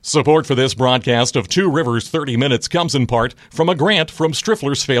Support for this broadcast of Two Rivers 30 Minutes comes in part from a grant from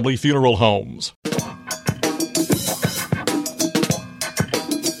Striffler's Family Funeral Homes.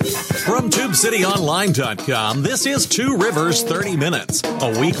 From TubeCityOnline.com, this is Two Rivers 30 Minutes,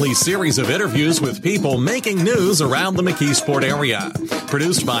 a weekly series of interviews with people making news around the McKeesport area.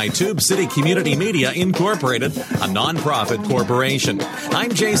 Produced by Tube City Community Media Incorporated, a nonprofit corporation.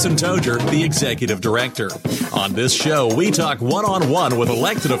 I'm Jason Toger, the Executive Director. On this show, we talk one-on-one with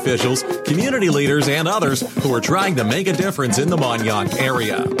elected officials, community leaders, and others who are trying to make a difference in the Mon-Yough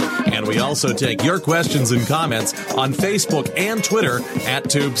area. And we also take your questions and comments on Facebook and Twitter at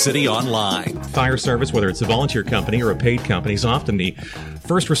Tube City Online. Fire service, whether it's a volunteer company or a paid company, is often the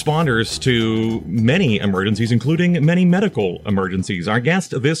first responders to many emergencies, including many medical emergencies. Our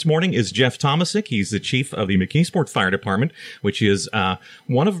guest this morning is Jeff Tomasic. He's the chief of the McKeesport Fire Department, which is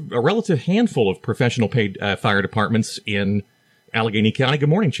one of a relative handful of professional paid fire departments in Allegheny County. Good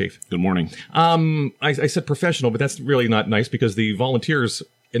morning, Chief. Good morning. I said professional, but that's really not nice because the volunteers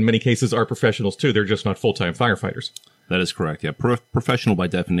in many cases are professionals too. They're just not full-time firefighters. That is correct. Yeah, professional by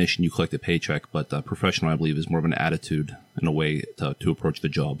definition, you collect a paycheck, but professional, I believe, is more of an attitude and a way to approach the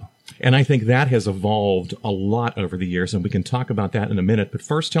job. And I think that has evolved a lot over the years, and we can talk about that in a minute. But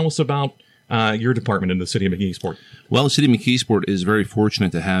first, tell us about your department in the city of McKeesport. Well, the city of McKeesport is very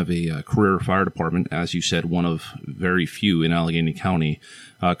fortunate to have a career fire department, as you said, one of very few in Allegheny County.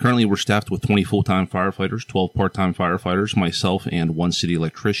 Currently, we're staffed with 20 full-time firefighters, 12 part-time firefighters, myself, and one city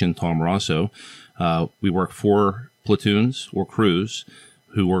electrician, Tom Rosso. We work 4 platoons or crews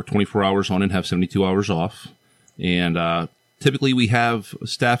who work 24 hours on and have 72 hours off. And typically, we have a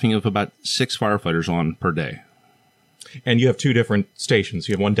staffing of about 6 firefighters on per day. And you have 2 different stations.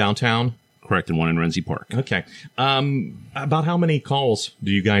 You have one downtown? Correct, and one in Renzi Park. Okay. About how many calls do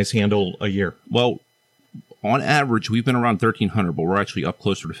you guys handle a year? Well, on average, we've been around 1,300, but we're actually up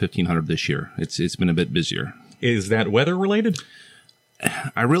closer to 1,500 this year. It's been a bit busier. Is that weather related?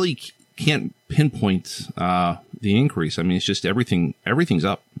 I really can't pinpoint the increase. I mean, it's just everything's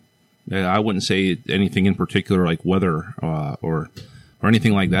up. I wouldn't say anything in particular like weather or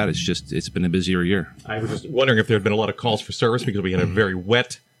anything like that. It's been a busier year. I was just wondering if there had been a lot of calls for service because we had a very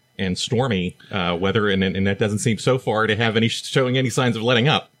wet and stormy weather, and that doesn't seem so far to have showing any signs of letting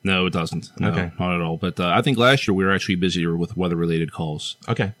up. No, it doesn't. No, okay. Not at all. But I think last year we were actually busier with weather-related calls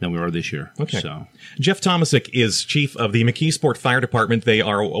than we are this year. Okay. So. Jeff Tomasic is chief of the McKeesport Fire Department. They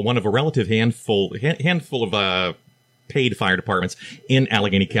are one of a relative handful of paid fire departments in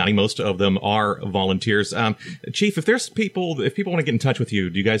Allegheny County. Most of them are volunteers. Chief, if people want to get in touch with you,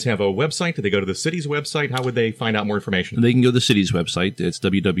 do you guys have a website? Do they go to the city's website? How would they find out more information? They can go to the city's website. It's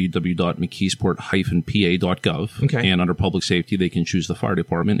www.mckeesport-pa.gov. Okay. And under public safety, they can choose the fire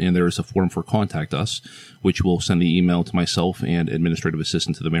department, and there is a form for Contact Us, which will send the email to myself and administrative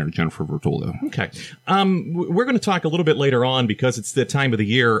assistant to the mayor, Jennifer Bertoldo. Okay. We're going to talk a little bit later on because it's the time of the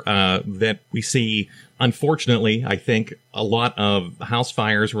year that we see, unfortunately, I think, a lot of house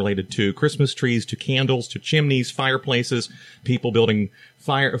fires related to Christmas trees, to candles, to chimneys, fireplaces, people building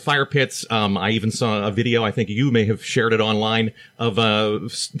fire pits. I even saw a video, I think you may have shared it online,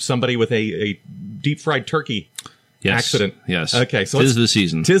 of somebody with a deep-fried turkey accident. Yes. Okay. So tis the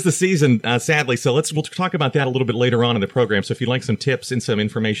season. Tis the season, sadly. So we'll talk about that a little bit later on in the program. So if you'd like some tips and some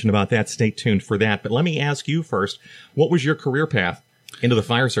information about that, stay tuned for that. But let me ask you first, what was your career path into the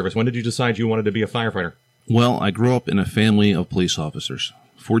fire service? When did you decide you wanted to be a firefighter? Well, I grew up in a family of police officers,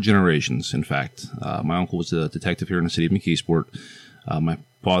 4 generations, in fact. My uncle was a detective here in the city of McKeesport. My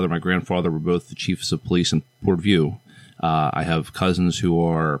father, my grandfather were both the chiefs of police in Port View. I have cousins who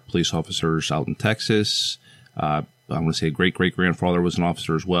are police officers out in Texas. I want to say a great-great-grandfather was an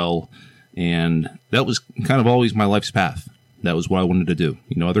officer as well. And that was kind of always my life's path. That was what I wanted to do.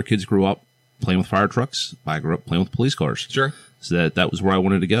 You know, other kids grew up playing with fire trucks. I grew up playing with police cars. Sure. So that was where I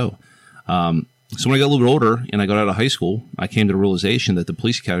wanted to go. So when I got a little bit older and I got out of high school, I came to the realization that the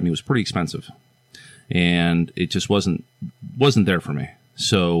police academy was pretty expensive. And it just wasn't there for me.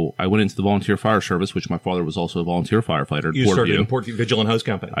 So I went into the volunteer fire service, which my father was also a volunteer firefighter at Port View. You started in Port View Vigilant Hose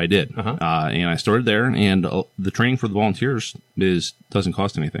Company. I did. Uh-huh. And I started there, and the training for the volunteers doesn't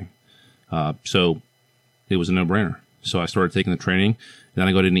cost anything. So it was a no-brainer. So I started taking the training. Then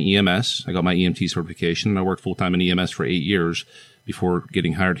I got into EMS. I got my EMT certification. I worked full-time in EMS for 8 years before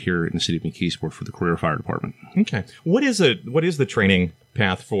getting hired here in the city of McKeesport for the career fire department. Okay. What is the training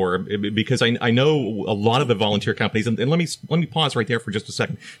path for? Because I know a lot of the volunteer companies, and let me pause right there for just a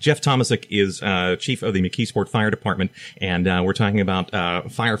second. Jeff Tomasic is chief of the McKeesport Fire Department, and we're talking about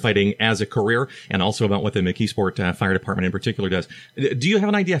firefighting as a career, and also about what the McKeesport Fire Department in particular does. Do you have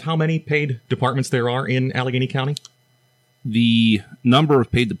an idea of how many paid departments there are in Allegheny County? The number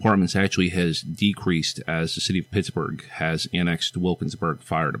of paid departments actually has decreased as the city of Pittsburgh has annexed Wilkinsburg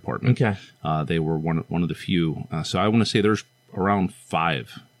Fire Department. Okay. They were one of the few. So I want to say there's around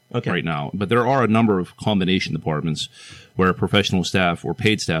 5 right now. But there are a number of combination departments where professional staff or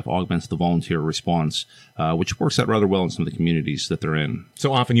paid staff augments the volunteer response, which works out rather well in some of the communities that they're in.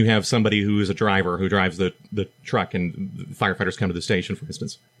 So often you have somebody who is a driver who drives the truck and firefighters come to the station, for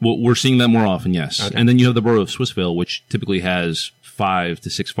instance. Well, we're seeing that more often, yes. Okay. And then you have the borough of Swissvale, which typically has 5 to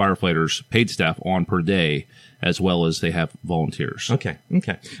 6 firefighters, paid staff on per day, as well as they have volunteers. Okay.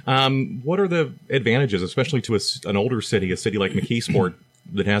 What are the advantages, especially to an older city, a city like McKeesport,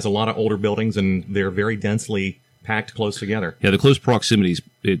 that has a lot of older buildings and they're very densely packed close together? Yeah, the close proximities,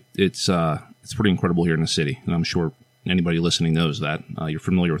 it's pretty incredible here in the city, and I'm sure anybody listening knows that. You're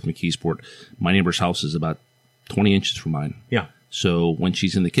familiar with McKeesport. My neighbor's house is about 20 inches from mine. Yeah. So when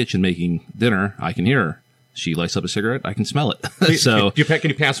she's in the kitchen making dinner, I can hear her. She lights up a cigarette, I can smell it. So can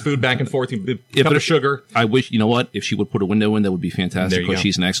you pass food back and forth? A cup of sugar? I wish, you know what, if she would put a window in, that would be fantastic because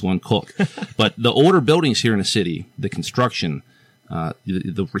she's an excellent cook. But the older buildings here in the city, the construction,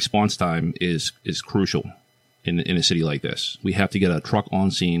 the response time is crucial in a city like this. We have to get a truck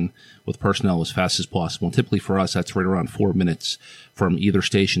on scene with personnel as fast as possible. And typically for us, that's right around 4 minutes from either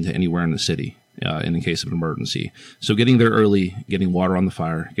station to anywhere in the city in the case of an emergency. So getting there early, getting water on the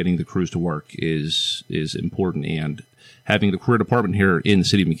fire, getting the crews to work is important. And having the career department here in the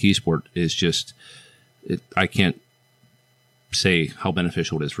city of McKeesport is just, I can't say how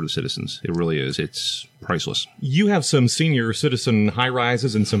beneficial it is for the citizens. It really is. It's priceless. You have some senior citizen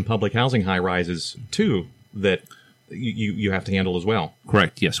high-rises and some public housing high-rises, too, that you have to handle as well.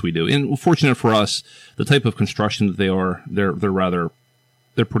 Correct. Yes, we do. And fortunate for us, the type of construction that they are, they're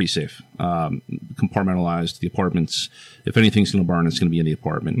pretty safe. Compartmentalized. The apartments, if anything's going to burn, it's going to be in the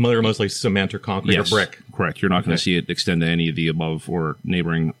apartment. They're mostly cement or concrete or brick. Correct. You're not going to see it extend to any of the above or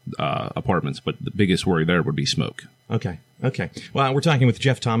neighboring apartments, but the biggest worry there would be smoke. Okay. Well, we're talking with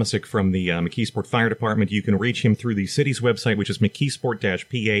Jeff Tomasic from the McKeesport Fire Department. You can reach him through the city's website, which is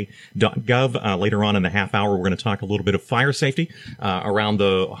mckeesport-pa.gov. Later on in the half hour, we're going to talk a little bit of fire safety around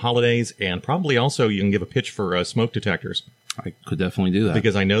the holidays, and probably also you can give a pitch for smoke detectors. I could definitely do that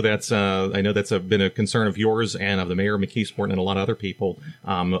because I know that's been a concern of yours and of the mayor of McKeesport and a lot of other people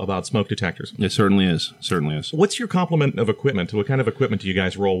about smoke detectors. It certainly is. What's your complement of equipment? What kind of equipment do you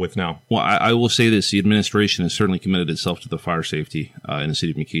guys roll with now? Well, I will say this: the administration has certainly committed itself to the fire safety in the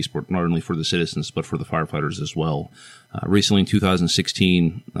city of McKeesport, not only for the citizens but for the firefighters as well. Recently, in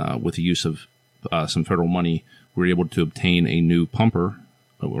 2016, with the use of some federal money, we were able to obtain a new pumper,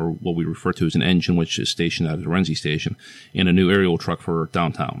 or what we refer to as an engine, which is stationed at the Renzi station, and a new aerial truck for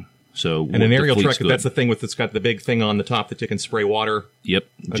downtown. So, and an aerial truck, that's the thing it's got the big thing on the top that you can spray water. Yep.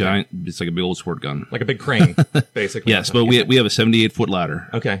 Okay. Giant. It's like a big old squirt gun. Like a big crane, basically. Yes, but we have a 78-foot ladder.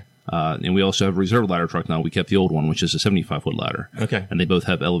 Okay. And we also have a reserve ladder truck now. We kept the old one, which is a 75-foot ladder. Okay. And they both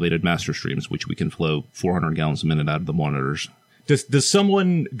have elevated master streams, which we can flow 400 gallons a minute out of the monitors. Does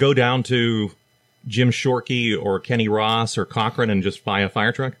someone go down to Jim Shorkey or Kenny Ross or Cochran and just buy a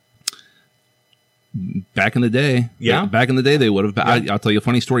fire truck? Back in the day, yeah. Back in the day, they would have. Yeah. I'll tell you a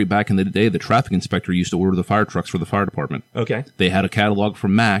funny story. Back in the day, the traffic inspector used to order the fire trucks for the fire department. Okay. They had a catalog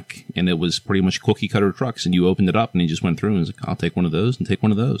from Mack, and it was pretty much cookie cutter trucks. And you opened it up, and you just went through and was like, "I'll take one of those and take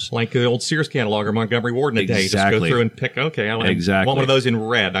one of those." Like the old Sears catalog or Montgomery Ward in a day. Just go through and pick. Okay, I want one of those in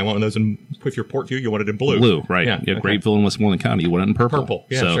red. I want one of those in. If you're Portview, you want it in blue. Blue, right? Yeah. Okay. Grapeville and Westmoreland County, you want it in purple. Purple.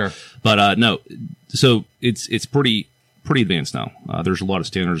 Yeah, sure. But no, so it's pretty advanced now. There's a lot of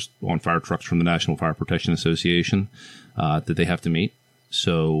standards on fire trucks from the National Fire Protection Association that they have to meet.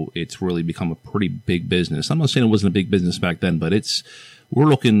 So it's really become a pretty big business. I'm not saying it wasn't a big business back then, but we're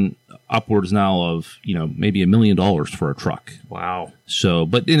looking upwards now of, maybe $1 million for a truck. Wow. So,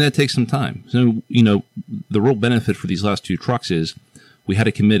 but that takes some time. So, the real benefit for these last 2 trucks is we had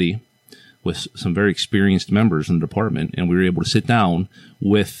a committee with some very experienced members in the department, and we were able to sit down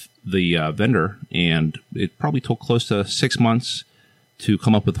with the vendor, and it probably took close to 6 months to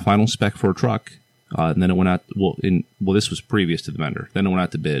come up with the final spec for a truck. And then it went out. This was previous to the vendor. Then it went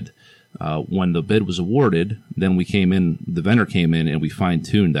out to bid. When the bid was awarded, then the vendor came in, and we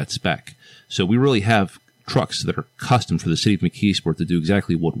fine-tuned that spec. So we really have trucks that are custom for the city of McKeesport to do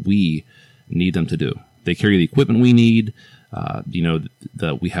exactly what we need them to do. They carry the equipment we need.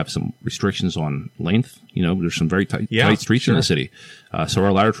 We have some restrictions on length. There's some very tight streets in the city. So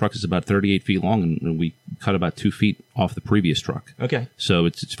our ladder truck is about 38 feet long, and we cut about 2 feet off the previous truck. Okay. So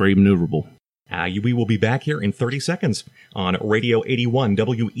it's very maneuverable. We will be back here in 30 seconds on Radio 81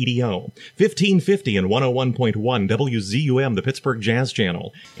 WEDO, 1550 and 101.1 WZUM, the Pittsburgh Jazz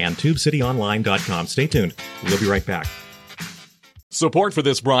Channel, and TubeCityOnline.com. Stay tuned. We'll be right back. Support for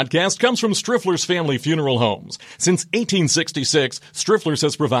this broadcast comes from Striffler's Family Funeral Homes. Since 1866, Striffler's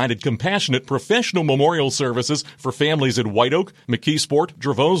has provided compassionate professional memorial services for families in White Oak, McKeesport,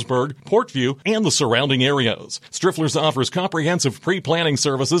 Dravosburg, Portview, and the surrounding areas. Striffler's offers comprehensive pre-planning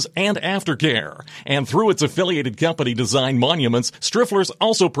services and aftercare. And through its affiliated company Design Monuments, Striffler's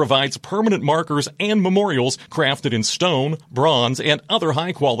also provides permanent markers and memorials crafted in stone, bronze, and other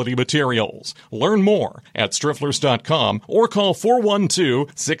high-quality materials. Learn more at strifflers.com or call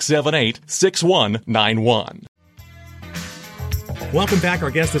 412-678-6191. Welcome back. Our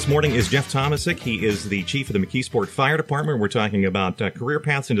guest this morning is Jeff Tomasic. He is the chief of the McKeesport Fire Department. We're talking about career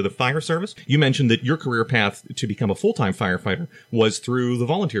paths into the fire service. You mentioned that your career path to become a full-time firefighter was through the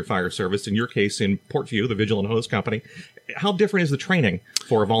volunteer fire service, in your case in Portview, the Vigilant Hose Company. How different is the training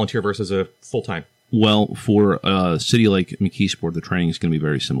for a volunteer versus a full-time? Well, for a city like McKeesport, the training is going to be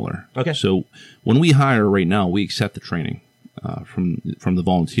very similar. Okay. So when we hire right now, we accept the training from the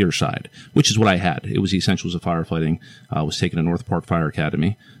volunteer side, which is what I had. It was the essentials of firefighting. I was taken to North Park Fire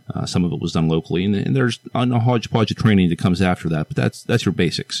Academy. Some of it was done locally, and there's a hodgepodge of training that comes after that. But that's your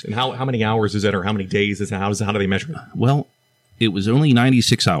basics. And how many hours is it, or how many days is it? How do they measure it? Well, it was only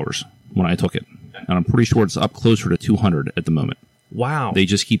 96 hours when I took it, and I'm pretty sure it's up closer to 200 at the moment. Wow. They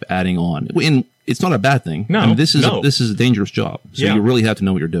just keep adding on, and it's not a bad thing. No, I mean, this is a dangerous job, so Yeah. you really have to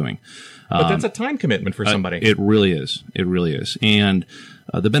know what you're doing. But that's a time commitment for somebody. It really is. It really is. And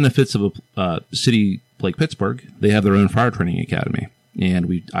the benefits of a city like Pittsburgh, they have their own fire training academy.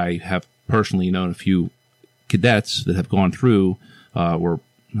 And I have personally known a few cadets that have gone through, were,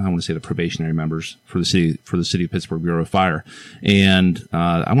 I want to say, the probationary members for the city of Pittsburgh Bureau of Fire. And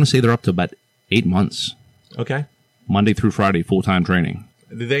I want to say they're up to about 8 months. Okay. Monday through Friday, full-time training.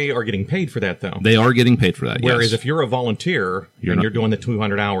 They are getting paid for that, though. They are getting paid for that, Whereas yes. if you're a volunteer and you're doing the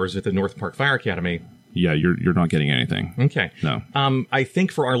 200 hours at the North Park Fire Academy, yeah, you're not getting anything. Okay. No. I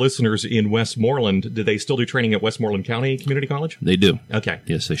think for our listeners in Westmoreland, do they still do training at Westmoreland County Community College? They do. Okay.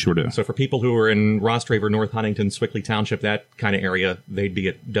 Yes, they sure do. So for people who are in Rostraver, North Huntington, Swickley Township, that kind of area, they'd be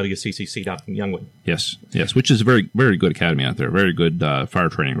at WCCC.Youngwood. Yes, which is a very, very good academy out there. Very good fire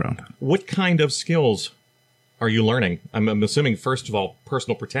training ground. What kind of skills are you learning? I'm assuming, first of all,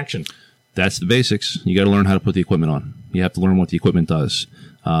 personal protection. That's the basics. You got to learn how to put the equipment on. You have to learn what the equipment does.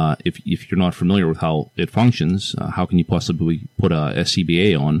 If you're not familiar with how it functions, how can you possibly put a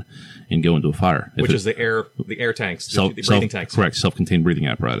SCBA on and go into a fire? Which is the air tanks, the breathing tanks. Correct, self-contained breathing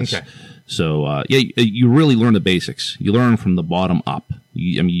apparatus. Okay. So, you really learn the basics. You learn from the bottom up.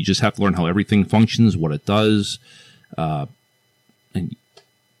 You just have to learn how everything functions, what it does, and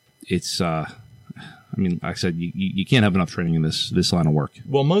it's. Like I said, you can't have enough training in this line of work.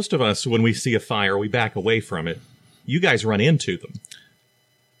 Well, most of us, when we see a fire, we back away from it. You guys run into them.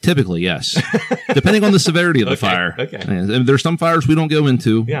 Typically, yes. Depending on the severity of the fire. Okay. And there's some fires we don't go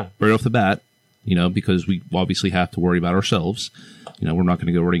into right off the bat, because we obviously have to worry about ourselves. We're not going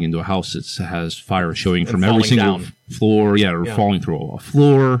to go running into a house that has fire showing from every single floor, or falling through a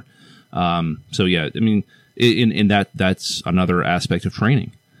floor. That's another aspect of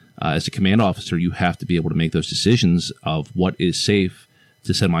training. As a command officer, you have to be able to make those decisions of what is safe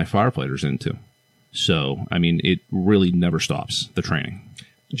to send my firefighters into. So, it really never stops, the training.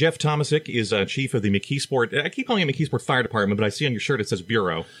 Jeff Tomasic is chief of the McKeesport. I keep calling it McKeesport Fire Department, but I see on your shirt it says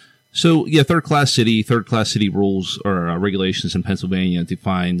Bureau. So, third-class city rules or regulations in Pennsylvania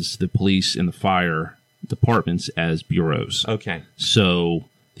defines the police and the fire departments as bureaus. Okay. So,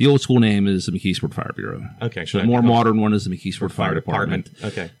 the old school name is the McKeesport Fire Bureau. Okay. So the more modern one is the McKeesport Fire Department.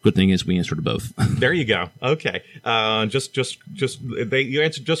 Okay. Good thing is we answer to both. There you go. Okay. You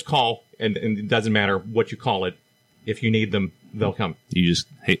answer, just call, and it doesn't matter what you call it. If you need them, they'll come. You just,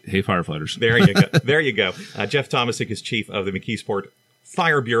 hey firefighters. There you go. There you go. Jeff Tomasic is chief of the McKeesport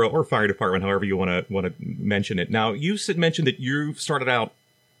Fire Bureau or Fire Department, however you want to mention it. Now, you mentioned that you started out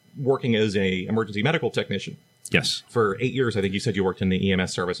working as a emergency medical technician. Yes. For 8 years, I think you said you worked in the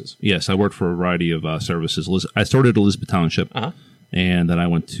EMS services. Yes, I worked for a variety of services. I started at Elizabeth Township, and then I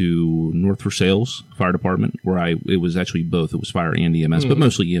went to North Versailles Fire Department, where it was actually both. It was fire and EMS, but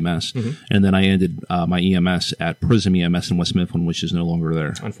mostly EMS. And then I ended my EMS at Prism EMS in West Mifflin, which is no longer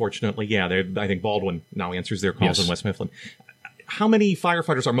there. Unfortunately, I think Baldwin now answers their calls in West Mifflin. How many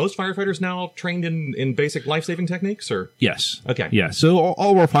firefighters, are most firefighters now trained in basic life-saving techniques, or? Yes. Okay. Yeah. So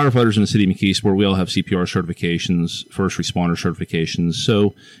all of our firefighters in the city of McKeesport, we all have CPR certifications, first responder certifications.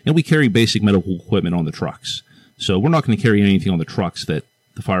 So, and we carry basic medical equipment on the trucks. So we're not going to carry anything on the trucks that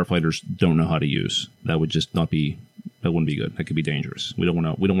the firefighters don't know how to use. That would just not be, that wouldn't be good. That could be dangerous. We don't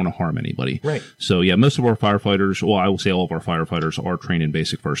want to harm anybody. Right. So most of our firefighters, I will say all of our firefighters are trained in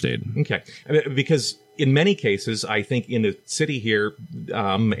basic first aid. Okay. Because in many cases, I think in the city here,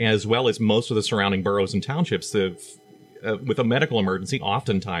 as well as most of the surrounding boroughs and townships, with a medical emergency,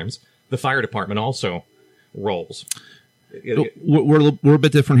 oftentimes the fire department also rolls. We're a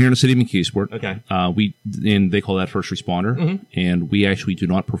bit different here in the city of McKeesport. Okay. And they call that first responder, and we actually do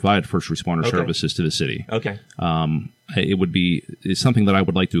not provide first responder services to the city. Okay. It's something that I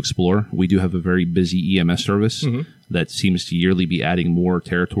would like to explore. We do have a very busy EMS service that seems to yearly be adding more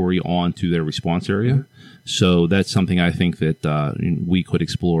territory onto their response area. So that's something I think that we could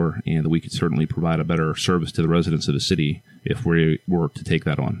explore, and that we could certainly provide a better service to the residents of the city if we were to take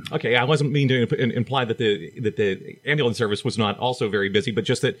that on. Okay, I wasn't meaning to imply that the ambulance service was not also very busy, but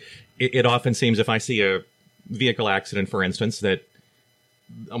just that it often seems, if I see a vehicle accident, for instance, that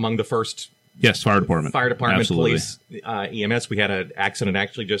among the first fire department, Absolutely. Police, EMS. We had an accident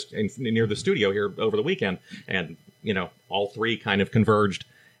actually just near the studio here over the weekend, and all three kind of converged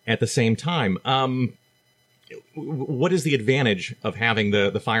at the same time. What is the advantage of having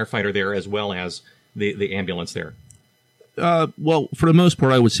the firefighter there as well as the ambulance there? Well, for the most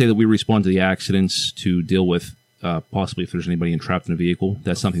part, I would say that we respond to the accidents to deal with possibly if there's anybody entrapped in a vehicle.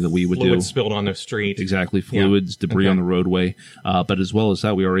 That's something that we would do. Fluids spilled on the street. Exactly. Fluids, debris on the roadway. But as well as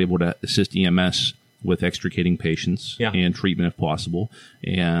that, we are able to assist EMS with extricating patients and treatment if possible.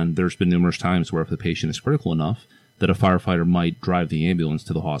 And there's been numerous times where if the patient is critical enough, that a firefighter might drive the ambulance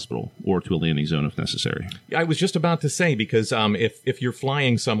to the hospital or to a landing zone if necessary. I was just about to say, because if you're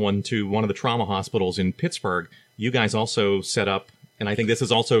flying someone to one of the trauma hospitals in Pittsburgh, you guys also set up, and I think this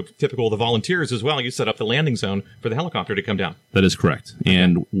is also typical of the volunteers as well, you set up the landing zone for the helicopter to come down. That is correct. Okay.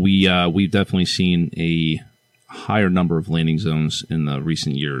 And we've definitely seen a higher number of landing zones in the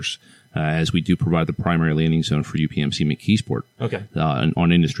recent years, as we do provide the primary landing zone for UPMC McKeesport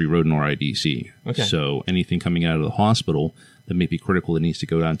on Industry Road and RIDC. Okay. So anything coming out of the hospital that may be critical that needs to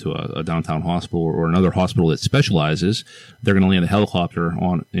go down to a downtown hospital or another hospital that specializes, they're going to land a helicopter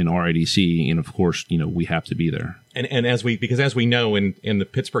in RIDC, and of course, we have to be there. And as we know in the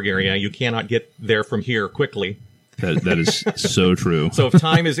Pittsburgh area, you cannot get there from here quickly. That is so true. So if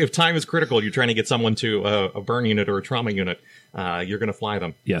time is critical, you're trying to get someone to a burn unit or a trauma unit, you're going to fly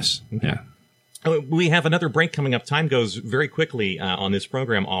them. Yes. Okay. Yeah. We have another break coming up. Time goes very quickly on this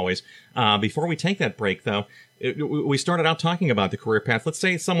program always. Before we take that break, though, we started out talking about the career path. Let's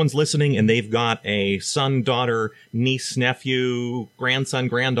say someone's listening and they've got a son, daughter, niece, nephew, grandson,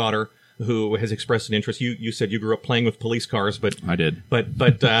 granddaughter who has expressed an interest. You said you grew up playing with police cars, but I did. But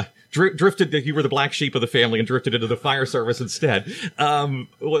drifted. You were the black sheep of the family and drifted into the fire service instead. Well,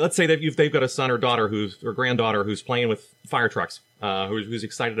 let's say that they've got a son or daughter or granddaughter who's playing with fire trucks, who's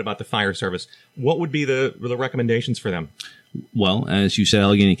excited about the fire service. What would be the recommendations for them? Well, as you said,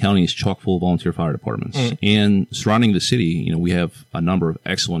 Allegheny County is chock full of volunteer fire departments. And surrounding the city, we have a number of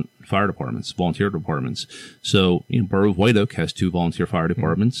excellent fire departments, volunteer departments. So, Borough of White Oak has 2 volunteer fire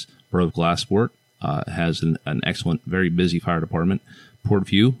departments. Borough of Glassport has an excellent, very busy fire department.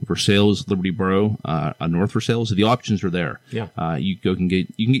 Portview, Versailles, Liberty Borough, North Versailles. The options are there. Yeah. You can get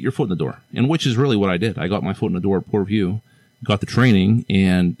your foot in the door, and which is really what I did. I got my foot in the door at Portview, got the training,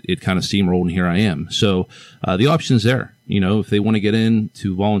 and it kind of steamrolled, and here I am. So the option's there. If they want to get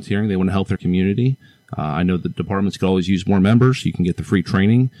into volunteering, they want to help their community. I know the departments could always use more members. You can get the free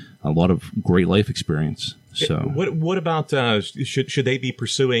training, a lot of great life experience. So what about should they be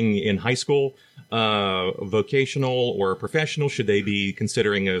pursuing in high school, vocational or professional? Should they be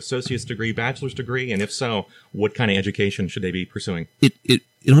considering an associate's degree, bachelor's degree? And if so, what kind of education should they be pursuing? It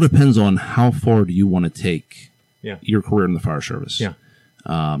all depends on how far do you want to take your career in the fire service. Yeah.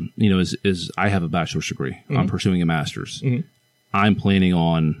 As I have a bachelor's degree. I'm pursuing a master's. I'm planning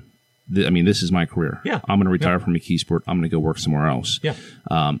on, this is my career. Yeah. I'm going to retire from McKeesport. I'm going to go work somewhere else. Yeah.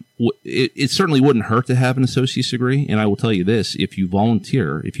 It certainly wouldn't hurt to have an associate's degree. And I will tell you this, if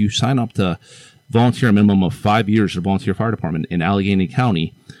you sign up to volunteer a minimum of 5 years at a volunteer fire department in Allegheny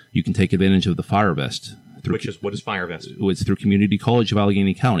County, you can take advantage of the Fire Vest. What is Fire Vest? It's through Community College of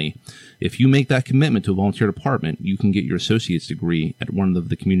Allegheny County. If you make that commitment to a volunteer department, you can get your associate's degree at one of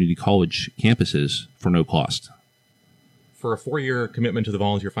the community college campuses for no cost. For a 4-year commitment to the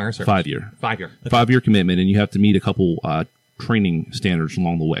volunteer fire service? 5 year. 5 year. Okay. 5 year commitment, and you have to meet a couple training standards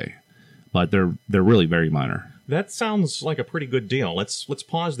along the way. But they're really very minor. That sounds like a pretty good deal. Let's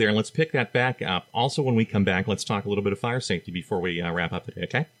pause there and let's pick that back up. Also, when we come back, let's talk a little bit of fire safety before we wrap up today,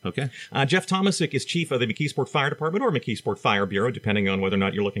 okay? Okay. Jeff Tomasic is chief of the McKeesport Fire Department or McKeesport Fire Bureau, depending on whether or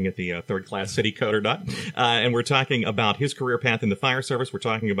not you're looking at the third-class city code or not. And we're talking about his career path in the fire service. We're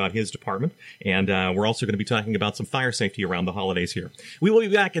talking about his department. And we're also going to be talking about some fire safety around the holidays here. We will be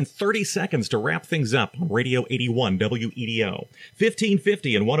back in 30 seconds to wrap things up on Radio 81 WEDO,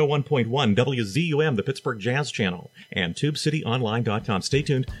 1550 and 101.1 WZUM, the Pittsburgh Jazz Channel, and TubeCityOnline.com. Stay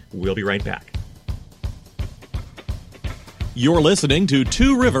tuned. We'll be right back. You're listening to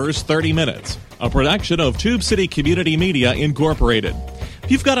Two Rivers 30 Minutes, a production of Tube City Community Media Incorporated.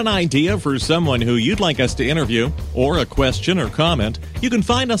 If you've got an idea for someone who you'd like us to interview, or a question or comment, you can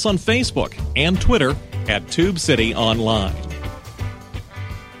find us on Facebook and Twitter at Tube City Online.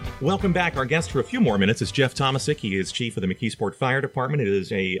 Welcome back. Our guest for a few more minutes is Jeff Tomasic. He is chief of the McKeesport Fire Department. It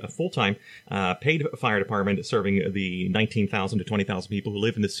is a full-time paid fire department serving the 19,000 to 20,000 people who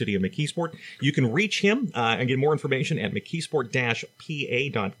live in the city of McKeesport. You can reach him and get more information at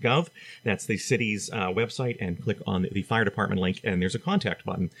mckeesport-pa.gov. That's the city's website, and click on the fire department link, and there's a contact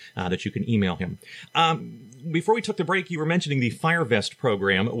button that you can email him. Before we took the break, you were mentioning the Fire Vest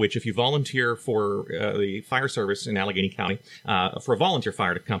program, which if you volunteer for the fire service in Allegheny County, for a volunteer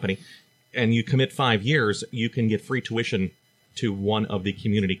fire company, and you commit 5 years, you can get free tuition to one of the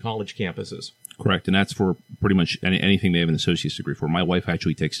community college campuses. Correct, and that's for pretty much anything they have an associate's degree for. My wife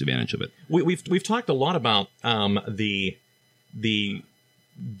actually takes advantage of it. We've talked a lot about the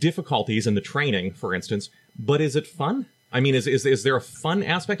difficulties in the training, for instance, but is it fun? I mean, is there a fun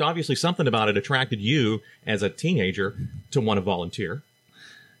aspect? Obviously, something about it attracted you as a teenager to want to volunteer.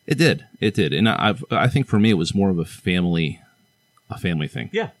 It did, and I think for me it was more of a family thing.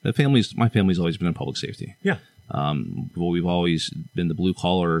 Yeah, my family's always been in public safety. Yeah, we've always been the blue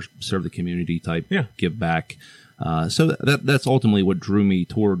collar, serve the community type. Yeah, give back. So that's ultimately what drew me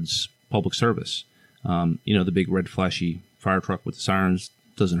towards public service. The big red flashy fire truck with the sirens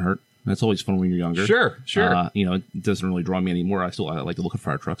doesn't hurt. That's always fun when you're younger. Sure. It doesn't really draw me anymore. I like to look at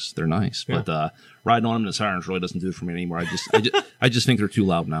fire trucks. They're nice. Yeah. But riding on them in the sirens really doesn't do it for me anymore. I just think they're too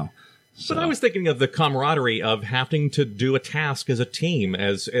loud now. So. But I was thinking of the camaraderie of having to do a task as a team,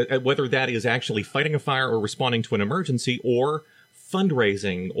 as whether that is actually fighting a fire or responding to an emergency or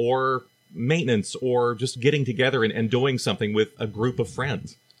fundraising or maintenance or just getting together and doing something with a group of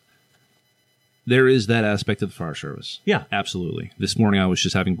friends. There is that aspect of the fire service. Yeah. Absolutely. This morning I was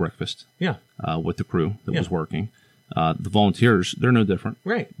just having breakfast with the crew that was working. The volunteers, they're no different.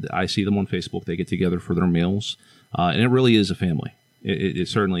 Right. I see them on Facebook. They get together for their meals. And it really is a family. It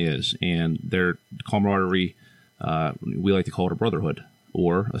certainly is. And their camaraderie, we like to call it a brotherhood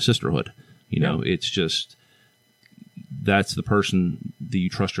or a sisterhood. It's just, that's the person that you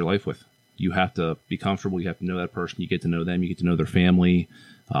trust your life with. You have to be comfortable. You have to know that person. You get to know them. You get to know their family.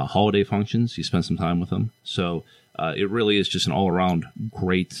 Holiday functions, you spend some time with them. So it really is just an all-around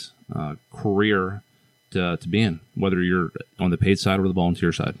great career to be in, whether you're on the paid side or the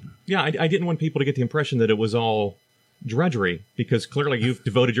volunteer side. Yeah, I didn't want people to get the impression that it was all drudgery, because clearly you've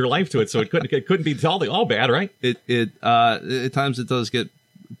devoted your life to it, so it couldn't be all bad, right? At times it does get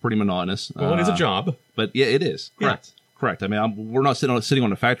pretty monotonous. Well, it is a job. But yeah, it is. Correct. Yeah. Correct. I mean, we're not sitting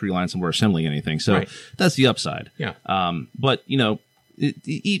on a factory line somewhere assembling anything, so that's the upside. Yeah. But,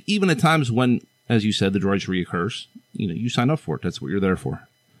 even at times when, as you said, the drudgery occurs, you sign up for it. That's what you're there for.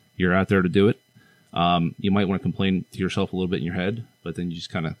 You're out there to do it. You might want to complain to yourself a little bit in your head, but then you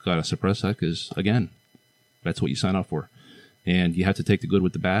just kind of got to suppress that because, again, that's what you sign up for. And you have to take the good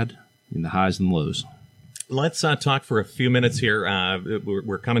with the bad and the highs and the lows. Let's talk for a few minutes here.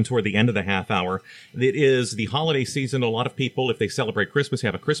 We're coming toward the end of the half hour. It is the holiday season. A lot of people, if they celebrate Christmas,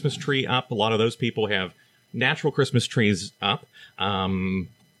 have a Christmas tree up. A lot of those people have natural Christmas trees up.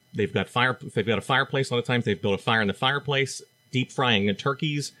 They've got a fireplace. A lot of times they've built a fire in the fireplace. Deep frying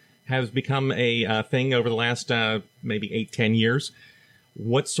turkeys has become a thing over the last maybe 8-10 years.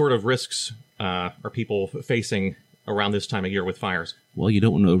 What sort of risks are people facing around this time of year with fires? Well, you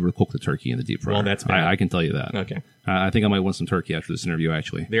don't want to overcook the turkey in the deep fryer. Well, that's bad. I can tell you that. Okay. I think I might want some turkey after this interview,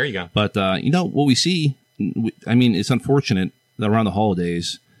 actually. There you go. But, what we see, it's unfortunate that around the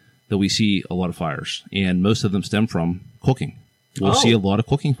holidays that we see a lot of fires, and most of them stem from cooking. We'll see a lot of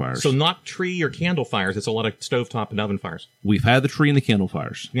cooking fires. So not tree or candle fires. It's a lot of stovetop and oven fires. We've had the tree and the candle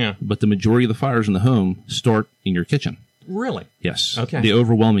fires. Yeah. But the majority of the fires in the home start in your kitchen. Really? Yes. Okay. The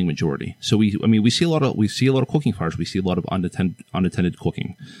overwhelming majority. So we see a lot of cooking fires. We see a lot of unattended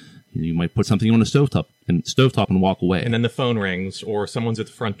cooking. You might put something on the stovetop and walk away. And then the phone rings, or someone's at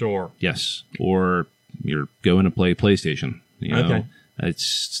the front door. Yes. Or you're going to play PlayStation. Okay. It's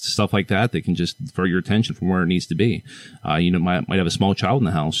stuff like that can just divert your attention from where it needs to be. Might have a small child in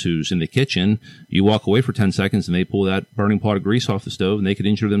the house who's in the kitchen. You walk away for 10 seconds and they pull that burning pot of grease off the stove and they could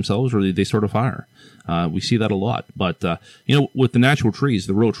injure themselves or they start a fire. We see that a lot. But, with the natural trees,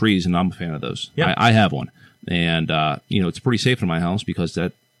 the real trees, and I'm a fan of those. Yeah. I have one. And, it's pretty safe in my house because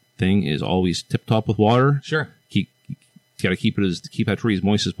that thing is always tip-top with water. Sure. Got to keep that tree as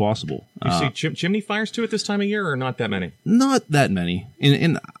moist as possible. You see chimney fires too at this time of year, or not that many? Not that many.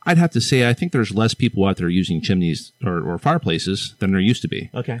 And I'd have to say, I think there's less people out there using chimneys or fireplaces than there used to be.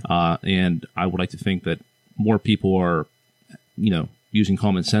 Okay. And I would like to think that more people are, using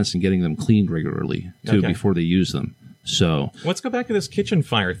common sense and getting them cleaned regularly too before they use them. So let's go back to this kitchen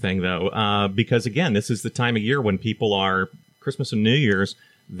fire thing, though, because again, this is the time of year when people are Christmas and New Year's.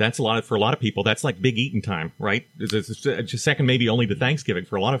 That's for a lot of people. That's like big eating time, right? It's second, maybe only to Thanksgiving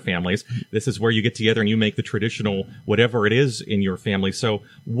for a lot of families. This is where you get together and you make the traditional whatever it is in your family. So,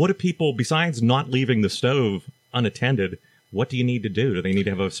 what do people, besides not leaving the stove unattended, what do you need to do? Do they need to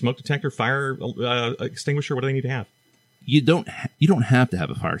have a smoke detector, fire extinguisher? What do they need to have? You don't have to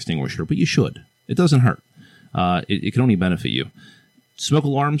have a fire extinguisher, but you should. It doesn't hurt. It can only benefit you. Smoke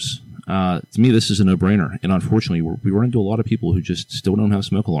alarms. To me, this is a no-brainer. And unfortunately, we run into a lot of people who just still don't have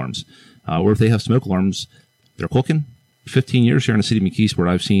smoke alarms. Or if they have smoke alarms, they're cooking. 15 years here in the city of McKeesport,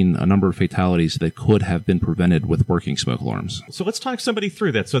 I've seen a number of fatalities that could have been prevented with working smoke alarms. So let's talk somebody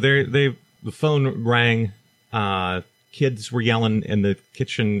through that. So the phone rang. Kids were yelling in the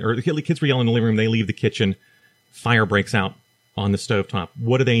kitchen, or the kids were yelling in the living room. They leave the kitchen. Fire breaks out on the stovetop.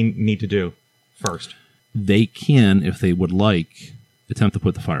 What do they need to do first? They can, if they would like, attempt to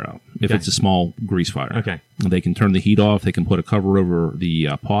put the fire out. If it's a small grease fire. Okay. They can turn the heat off. They can put a cover over the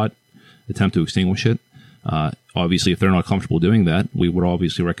pot, attempt to extinguish it. Obviously, if they're not comfortable doing that, we would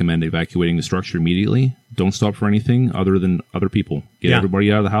obviously recommend evacuating the structure immediately. Don't stop for anything other than other people. Get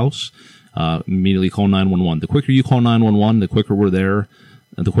everybody out of the house. Immediately call 911. The quicker you call 911, the quicker we're there,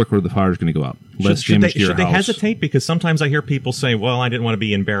 and the quicker the fire is going to go out. Less damage to your house. Should they hesitate? Because sometimes I hear people say, well, I didn't want to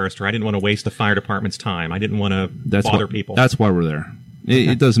be embarrassed, or I didn't want to waste the fire department's time. I didn't want to bother people. That's why we're there.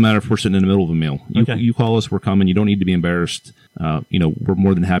 It doesn't matter if we're sitting in the middle of a meal. You call us, we're coming. You don't need to be embarrassed. We're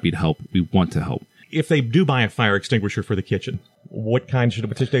more than happy to help. We want to help. If they do buy a fire extinguisher for the kitchen, what kind should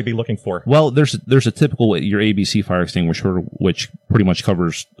they be looking for? Well, there's a typical, your ABC fire extinguisher, which pretty much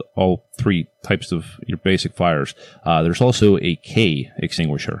covers all three types of your basic fires. There's also a K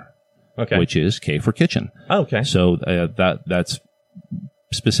extinguisher, which is K for kitchen. Oh, okay. So that's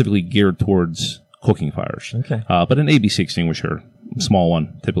specifically geared towards cooking fires. Okay. But an ABC extinguisher, small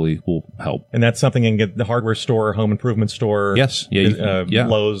one, typically will help. And that's something you can get the hardware store, home improvement store. Yes.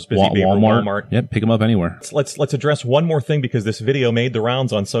 Lowe's, Busy Beaver, Walmart. Yep. Pick them up anywhere. Let's address one more thing, because this video made the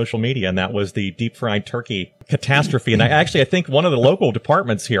rounds on social media, and that was the deep fried turkey catastrophe. And I think one of the local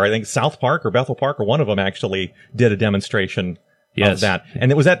departments here, I think South Park or Bethel Park or one of them actually did a demonstration of that.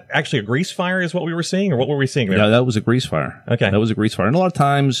 And was that actually a grease fire is what we were seeing, or what were we seeing there? Yeah, that was a grease fire. Okay. That was a grease fire. And a lot of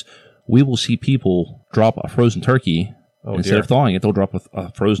times we will see people drop a frozen turkey. Instead of thawing it, they'll drop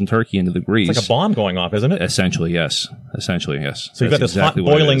a frozen turkey into the grease. It's like a bomb going off, isn't it? Essentially, yes. So you've got this hot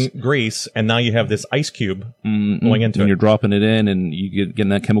boiling grease, and now you have this ice cube going into it. And you're dropping it in, and you get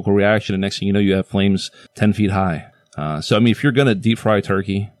that chemical reaction, and next thing you know, you have flames 10 feet high. If you're going to deep fry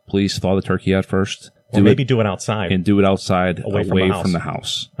turkey, please thaw the turkey out first. Or maybe do it outside. And do it outside, away from the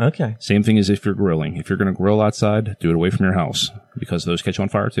house. Okay. Same thing as if you're grilling. If you're going to grill outside, do it away from your house, because those catch on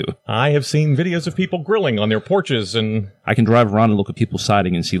fire too. I have seen videos of people grilling on their porches, and I can drive around and look at people's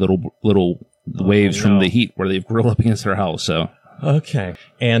siding and see little waves from the heat where they've grilled up against their house. So. Okay.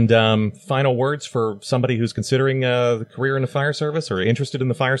 And final words for somebody who's considering the career in the fire service or interested in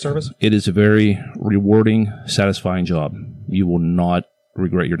the fire service? It is a very rewarding, satisfying job. You will not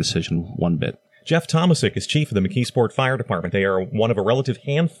regret your decision one bit. Jeff Tomasic is chief of the McKeesport Fire Department. They are one of a relative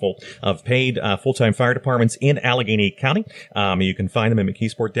handful of paid full-time fire departments in Allegheny County. You can find them at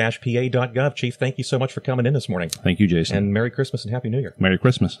mckeesport-pa.gov. Chief, thank you so much for coming in this morning. Thank you, Jason. And Merry Christmas and Happy New Year. Merry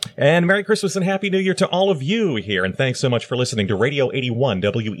Christmas. And Merry Christmas and Happy New Year to all of you here. And thanks so much for listening to Radio 81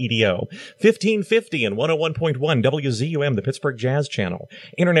 WEDO, 1550 and 101.1 WZUM, the Pittsburgh Jazz Channel,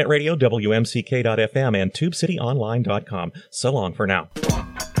 Internet Radio, WMCK.FM, and TubeCityOnline.com. So long for now.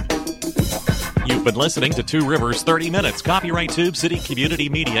 You've been listening to Two Rivers 30 Minutes, copyright Tube City Community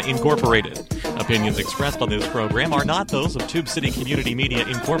Media Incorporated. Opinions expressed on this program are not those of Tube City Community Media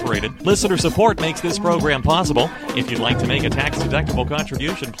Incorporated. Listener support makes this program possible. If you'd like to make a tax-deductible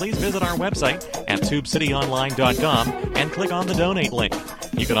contribution, please visit our website at tubecityonline.com and click on the donate link.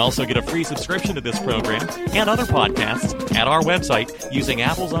 You can also get a free subscription to this program and other podcasts at our website using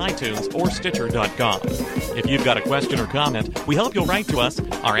Apple's iTunes or Stitcher.com. If you've got a question or comment, we hope you'll write to us.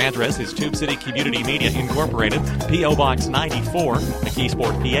 Our address is Tube City Community Media Incorporated, P.O. Box 94,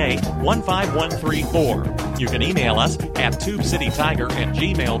 McKeesport, PA 15134. You can email us at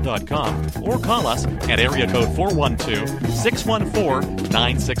tubecitytiger@gmail.com or call us at area code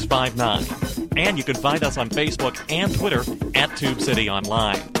 412-614-9659. And you can find us on Facebook and Twitter at Tube City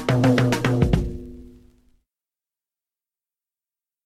Online.